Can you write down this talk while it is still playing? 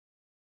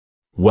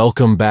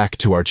Welcome back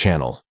to our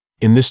channel.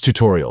 In this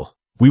tutorial,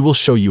 we will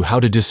show you how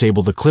to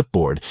disable the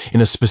clipboard in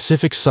a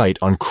specific site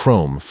on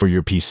Chrome for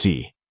your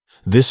PC.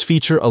 This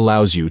feature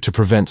allows you to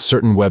prevent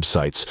certain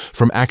websites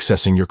from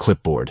accessing your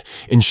clipboard,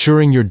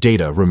 ensuring your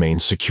data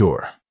remains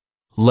secure.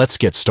 Let's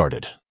get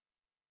started.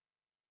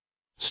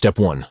 Step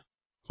 1.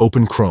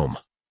 Open Chrome.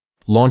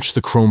 Launch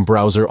the Chrome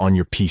browser on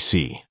your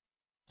PC.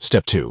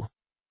 Step 2.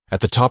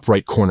 At the top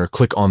right corner,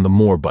 click on the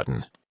More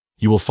button.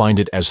 You will find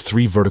it as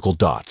 3 vertical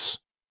dots.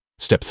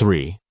 Step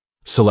 3.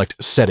 Select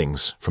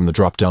Settings from the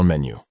drop-down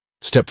menu.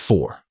 Step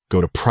 4. Go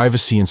to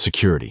Privacy and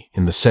Security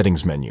in the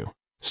Settings menu.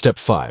 Step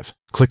 5.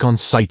 Click on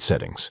Site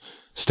Settings.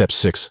 Step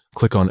 6.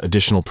 Click on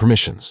Additional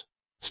Permissions.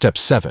 Step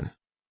 7.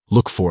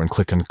 Look for and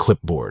click on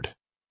Clipboard.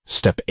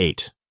 Step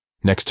 8.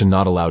 Next to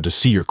Not Allowed to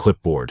See Your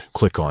Clipboard,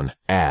 click on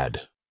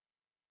Add.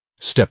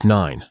 Step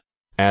 9.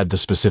 Add the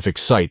specific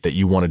site that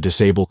you want to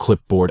disable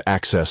clipboard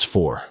access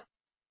for.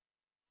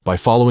 By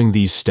following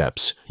these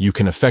steps, you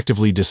can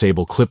effectively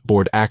disable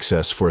clipboard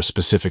access for a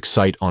specific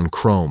site on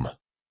Chrome.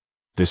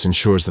 This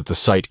ensures that the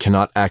site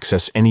cannot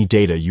access any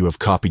data you have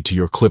copied to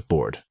your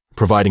clipboard,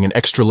 providing an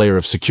extra layer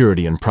of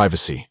security and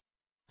privacy.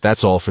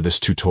 That's all for this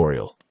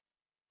tutorial.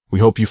 We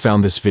hope you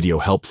found this video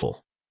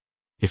helpful.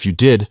 If you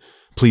did,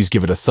 please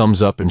give it a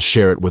thumbs up and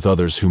share it with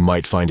others who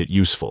might find it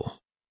useful.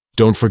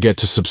 Don't forget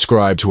to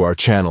subscribe to our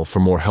channel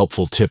for more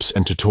helpful tips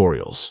and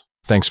tutorials.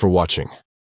 Thanks for watching.